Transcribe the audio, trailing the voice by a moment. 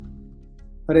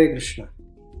Hare Krishna.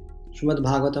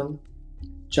 Śrīmad-Bhāgavatam,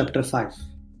 Chapter 5,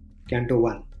 Canto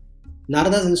 1.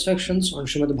 Nārada's instructions on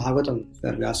Śrīmad-Bhāgavatam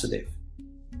for Vyāsadeva.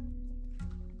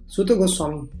 Suta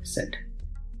Goswami said,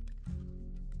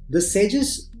 the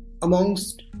sages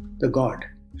amongst the god,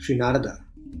 Sri Nārada,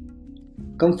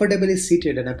 comfortably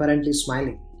seated and apparently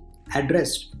smiling,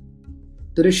 addressed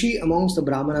the Rishi amongst the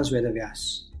Brahmanas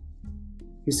Vedavyas.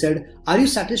 He said, are you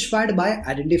satisfied by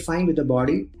identifying with the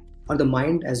body or the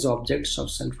mind as the objects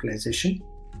of self-realization?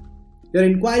 Your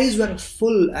inquiries were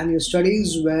full and your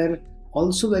studies were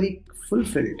also very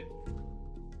fulfilled.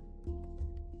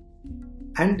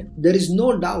 And there is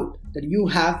no doubt that you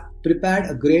have prepared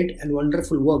a great and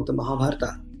wonderful work, the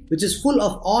Mahabharata, which is full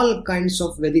of all kinds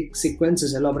of Vedic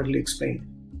sequences elaborately explained.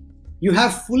 You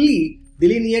have fully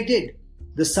delineated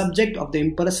the subject of the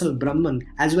impersonal Brahman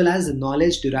as well as the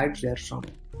knowledge derived therefrom.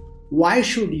 Why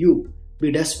should you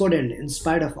be despondent in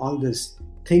spite of all this,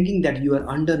 thinking that you are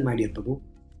undone, my dear Prabhu?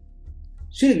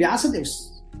 Sri Vyāsadeva,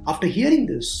 after hearing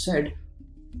this, said,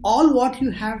 all what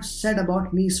you have said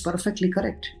about me is perfectly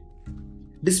correct.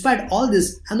 Despite all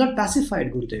this, I am not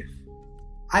pacified, Gurudev.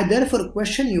 I therefore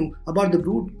question you about the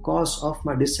root cause of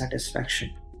my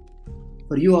dissatisfaction.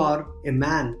 For you are a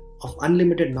man of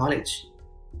unlimited knowledge,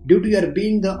 due to your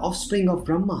being the offspring of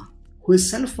Brahma, who is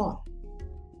self-born.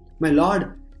 My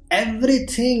Lord,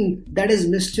 everything that is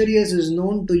mysterious is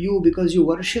known to you because you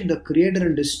worship the creator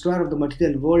and destroyer of the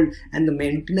material world and the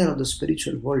maintainer of the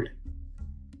spiritual world.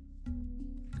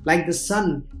 Like the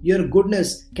sun, your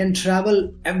goodness can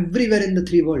travel everywhere in the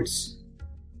three worlds.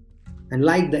 And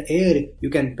like the air,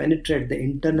 you can penetrate the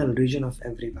internal region of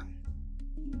everyone.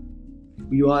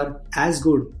 You are as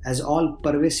good as all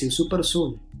pervasive super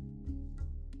soul.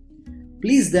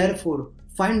 Please therefore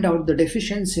find out the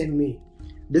deficiency in me,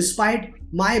 despite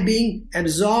my being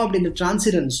absorbed in the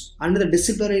transcendence under the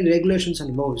disciplinary regulations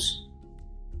and laws.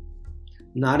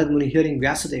 Nārada Muni, hearing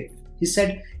Vyāsadeva, he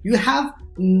said, you have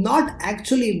not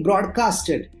actually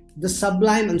broadcasted the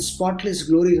sublime and spotless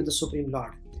glories of the Supreme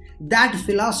Lord. That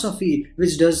philosophy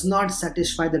which does not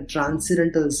satisfy the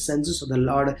transcendental senses of the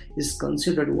Lord is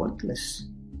considered worthless.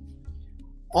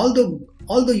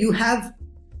 Although you have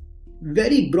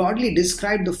very broadly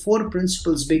described the four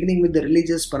principles beginning with the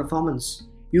religious performance,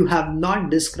 you have not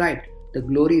described the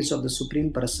glories of the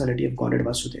Supreme Personality of Godhead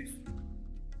Vasudeva.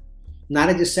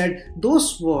 Nārada said,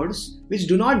 those words which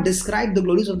do not describe the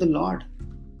glories of the Lord,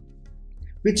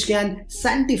 which can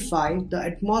sanctify the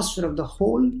atmosphere of the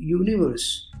whole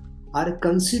universe, are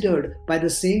considered by the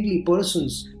saintly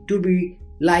persons to be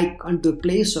like unto a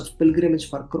place of pilgrimage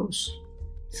for crows.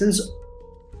 Since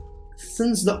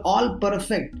the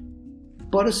all-perfect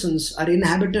persons are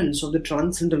inhabitants of the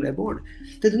transcendental abode,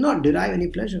 they do not derive any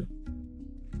pleasure.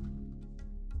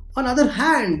 On the other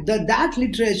hand, that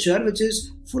literature which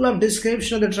is full of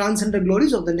description of the transcendental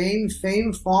glories of the name,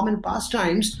 fame, form and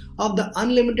pastimes of the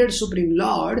unlimited Supreme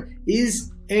Lord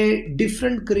is a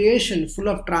different creation full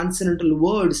of transcendental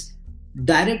words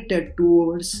directed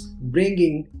towards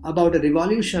bringing about a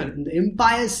revolution in the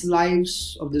impious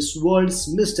lives of this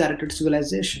world's misdirected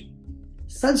civilization.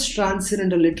 Such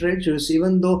transcendental literatures,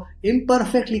 even though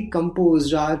imperfectly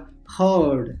composed, are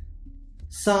heard,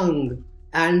 sung,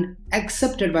 and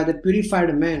accepted by the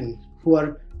purified men who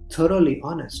are thoroughly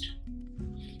honest.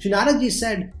 Sri Nārada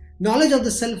said, knowledge of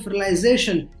the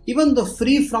self-realization, even though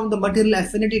free from the material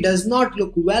affinity, does not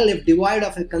look well if devoid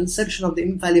of a conception of the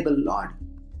infallible Lord.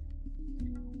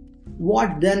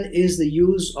 What then is the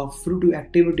use of fruitive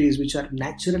activities which are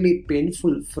naturally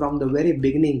painful from the very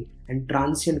beginning and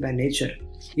transient by nature,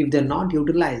 if they are not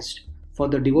utilized for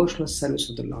the devotional service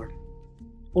of the Lord?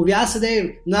 O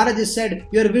Vyāsadeva, Nārada said,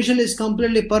 your vision is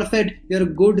completely perfect, your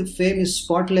good fame is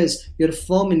spotless, you are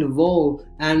firm in vow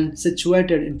and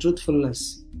situated in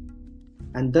truthfulness.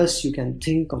 And thus you can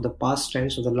think of the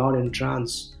pastimes of the Lord in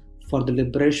trance for the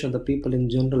liberation of the people in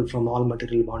general from all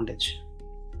material bondage.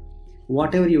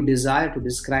 Whatever you desire to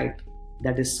describe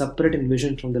that is separate in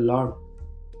vision from the Lord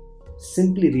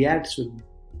simply reacts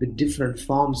with different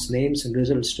forms, names and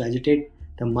results to agitate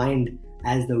the mind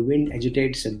as the wind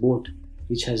agitates a boat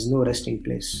which has no resting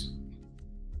place.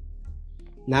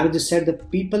 Nārada said the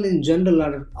people in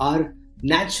general are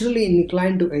naturally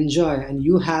inclined to enjoy, and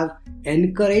you have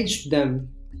encouraged them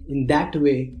in that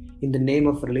way in the name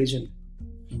of religion.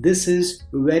 This is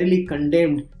verily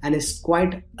condemned and is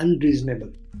quite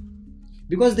unreasonable.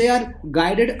 Because they are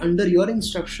guided under your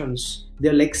instructions, they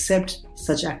will accept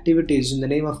such activities in the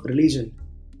name of religion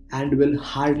and will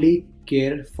hardly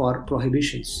care for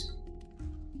prohibitions.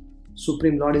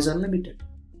 Supreme Lord is unlimited.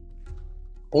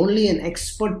 Only an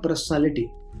expert personality,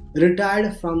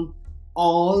 retired from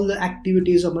all the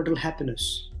activities of material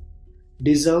happiness,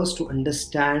 deserves to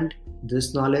understand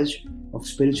this knowledge of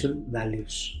spiritual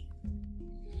values.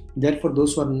 Therefore,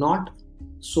 those who are not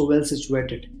so well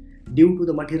situated due to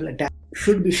the material attachment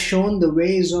should be shown the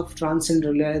ways of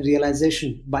transcendental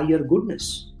realization by your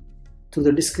goodness through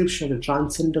the description of the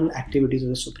transcendental activities of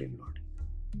the Supreme Lord.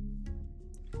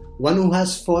 One who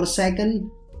has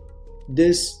forsaken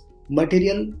these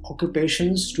material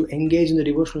occupations to engage in the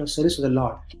devotional service of the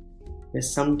Lord may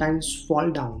sometimes fall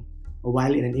down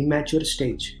while in an immature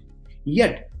stage.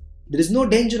 Yet, there is no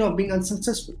danger of being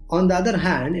unsuccessful. On the other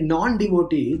hand, a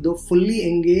non-devotee, though fully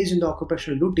engaged in the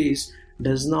occupational duties,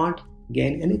 does not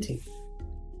gain anything.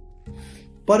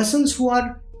 Persons who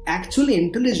are actually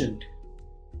intelligent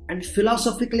and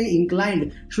philosophically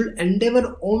inclined should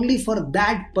endeavor only for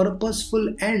that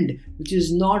purposeful end which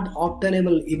is not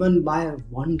obtainable even by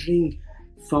wandering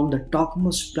from the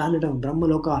topmost planet of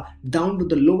Brahmaloka down to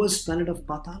the lowest planet of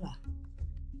Patala.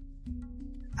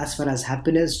 As far as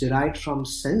happiness derived from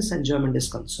sense enjoyment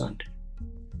is concerned,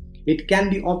 it can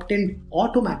be obtained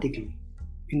automatically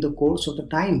in the course of the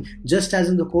time, just as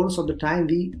in the course of the time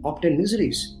we obtain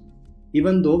miseries,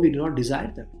 even though we do not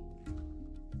desire them.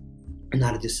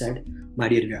 Nārada said, "My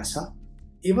dear Vyasa,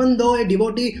 even though a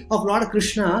devotee of Lord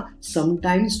Krishna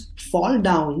sometimes fall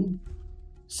down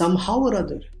somehow or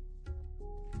other,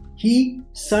 he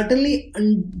certainly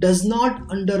does not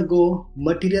undergo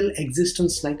material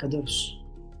existence like others.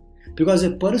 Because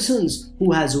a person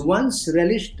who has once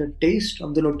relished the taste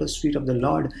of the lotus feet of the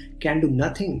Lord can do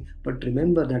nothing but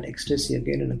remember that ecstasy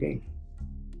again and again.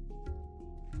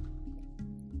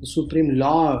 The Supreme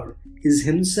Lord is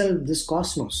himself this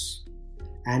cosmos,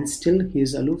 and still he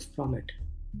is aloof from it.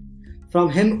 From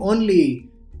him only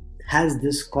has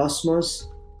this cosmos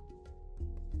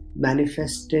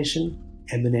manifestation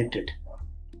emanated.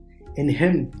 In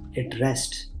him it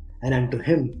rests, and unto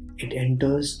him it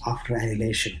enters after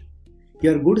annihilation.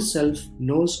 Your good self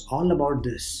knows all about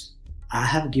this. I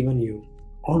have given you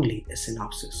only a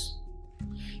synopsis."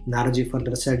 Nārada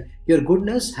further said, "Your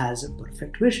goodness has a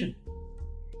perfect vision.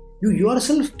 You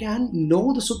yourself can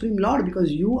know the Supreme Lord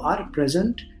because you are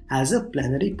present as a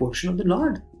plenary portion of the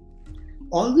Lord.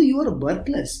 Although you are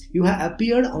birthless, you have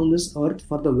appeared on this earth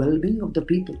for the well-being of the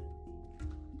people.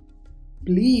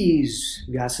 Please,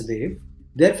 Vyāsadeva,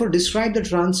 therefore describe the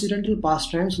transcendental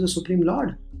pastimes of the Supreme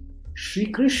Lord, Sri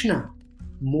Krishna,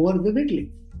 more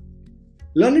vividly.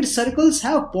 Learned circles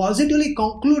have positively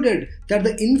concluded that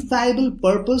the infallible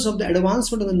purpose of the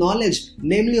advancement of the knowledge,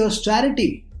 namely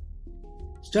austerity,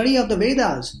 study of the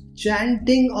Vedas,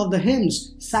 chanting of the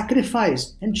hymns,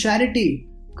 sacrifice, and charity,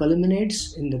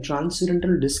 culminates in the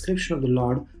transcendental description of the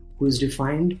Lord, who is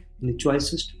defined in the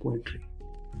choicest poetry."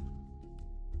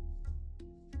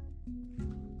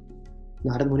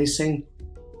 Nārada Muni is saying,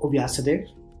 "O Vyāsadeva,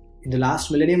 in the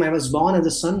last millennium I was born as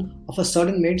the son of a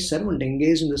certain maid servant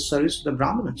engaged in the service of the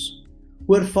Brahmanas,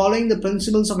 who were following the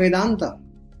principles of Vedanta.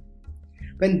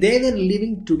 When they were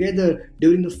living together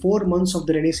during the 4 months of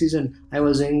the rainy season, I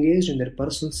was engaged in their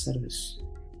personal service.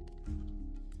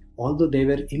 Although they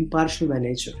were impartial by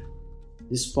nature,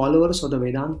 these followers of the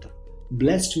Vedanta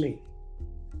blessed me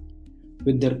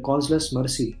with their causeless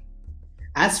mercy.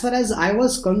 As far as I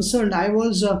was concerned, I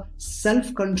was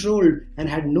self-controlled and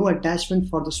had no attachment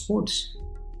for the sports.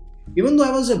 Even though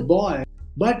I was a boy,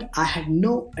 but I had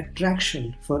no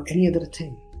attraction for any other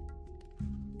thing.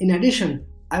 In addition,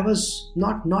 I was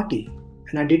not naughty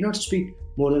and I did not speak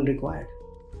more than required.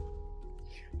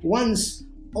 Once,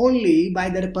 only by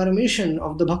their permission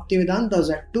of the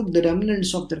Bhaktivedantas, I took the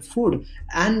remnants of their food,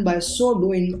 and by so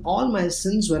doing all my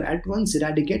sins were at once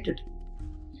eradicated.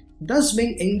 Thus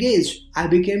being engaged, I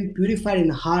became purified in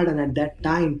heart, and at that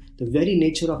time the very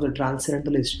nature of the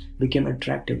transcendentalist became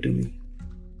attractive to me."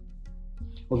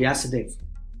 O Vyāsadeva,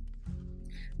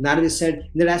 Nārada said,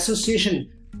 "In their association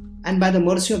and by the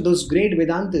mercy of those great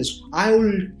Vedantists,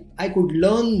 I could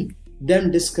learn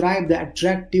them describe the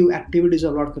attractive activities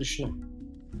of Lord Krishna.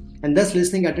 And thus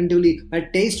listening attentively, my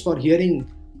taste for hearing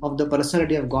of the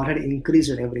personality of Godhead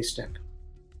increased at every step.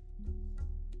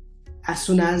 As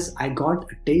soon as I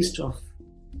got a taste of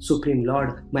Supreme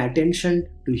Lord, my attention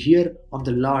to hear of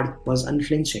the Lord was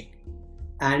unflinching.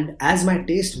 And as my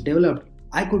taste developed,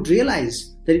 I could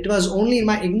realize that it was only in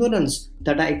my ignorance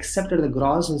that I accepted the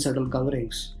gross and subtle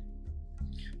coverings.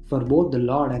 For both the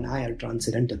Lord and I are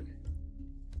transcendental.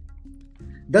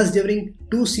 Thus during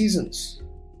 2 seasons,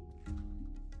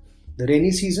 the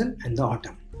rainy season and the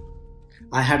autumn,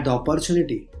 I had the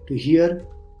opportunity to hear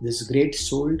these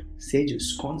great-souled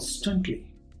sages constantly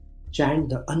chant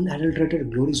the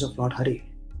unadulterated glories of Lord Hari.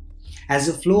 As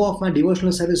the flow of my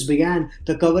devotional service began,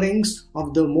 the coverings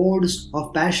of the modes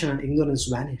of passion and ignorance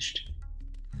vanished.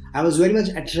 I was very much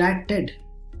attracted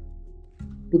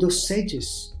to those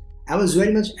sages. I was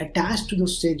very much attached to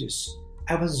those sages.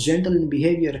 I was gentle in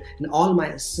behavior, and all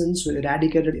my sins were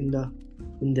eradicated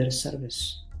in their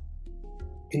service.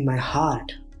 In my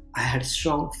heart, I had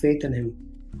strong faith in him.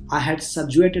 I had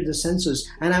subjugated the senses,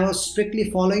 and I was strictly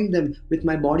following them with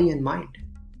my body and mind.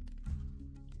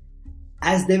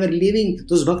 As they were leaving,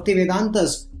 those Bhakti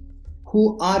Vedantas,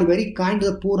 who are very kind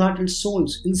to the poor-hearted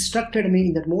souls, instructed me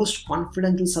in that most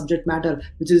confidential subject matter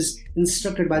which is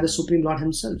instructed by the Supreme Lord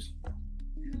Himself.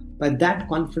 By that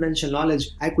confidential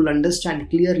knowledge, I could understand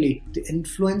clearly the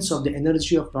influence of the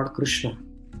energy of Lord Krishna.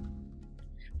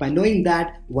 By knowing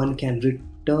that, one can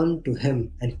return to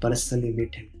Him and personally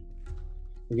meet Him.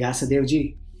 Vyāsadeva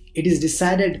ji, it is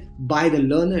decided by the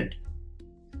learned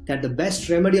that the best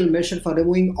remedial measure for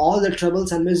removing all the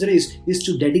troubles and miseries is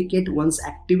to dedicate one's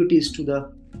activities to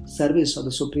the service of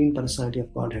the Supreme Personality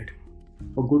of Godhead.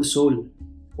 O good soul,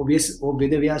 O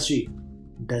Vedavyas ji,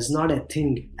 does not a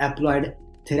thing applied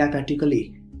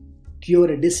therapeutically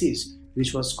cure a disease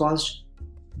which was caused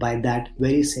by that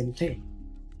very same thing?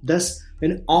 Thus,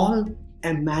 when all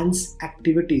a man's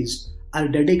activities are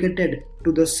dedicated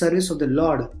to the service of the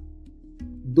Lord,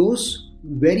 those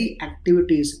very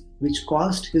activities which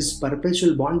caused his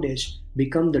perpetual bondage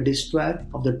become the destroyer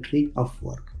of the tree of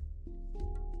work.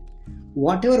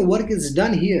 Whatever work is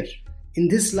done here in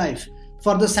this life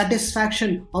for the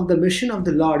satisfaction of the mission of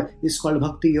the Lord is called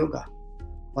Bhakti Yoga,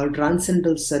 or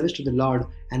transcendental service to the Lord,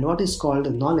 and what is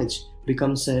called knowledge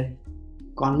becomes a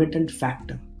concomitant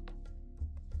factor.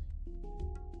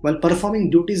 While performing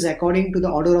duties according to the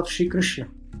order of Sri Krishna,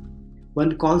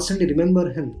 one constantly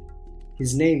remember him,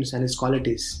 his names and his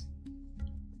qualities.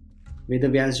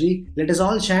 Vedavyasji, let us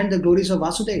all chant the glories of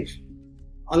Vāsadeva,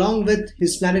 along with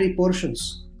his plenary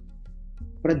portions,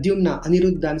 Pradyumna,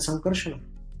 Aniruddha and Sankarshana.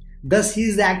 Thus he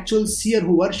is the actual seer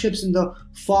who worships in the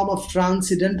form of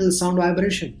transcendental sound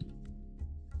vibration.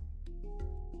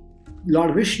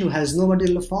 Lord Vishnu has no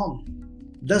material form.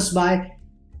 Thus by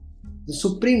the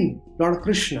Supreme Lord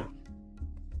Krishna,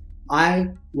 I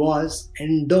was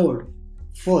endowed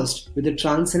first with the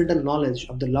transcendental knowledge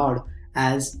of the Lord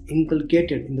as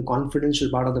inculcated in the confidential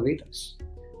part of the Vedas,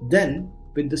 then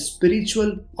with the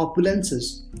spiritual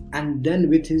opulences, and then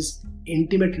with his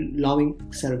intimate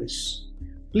loving service.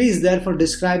 Please therefore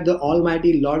describe the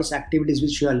Almighty Lord's activities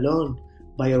which you have learned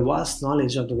by your vast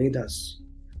knowledge of the Vedas,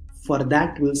 for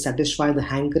that will satisfy the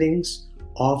hankerings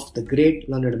of the great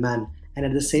learned man, and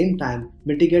at the same time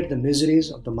mitigate the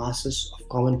miseries of the masses of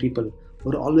common people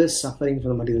who are always suffering from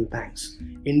the material pangs.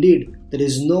 Indeed, there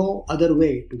is no other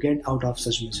way to get out of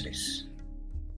such miseries.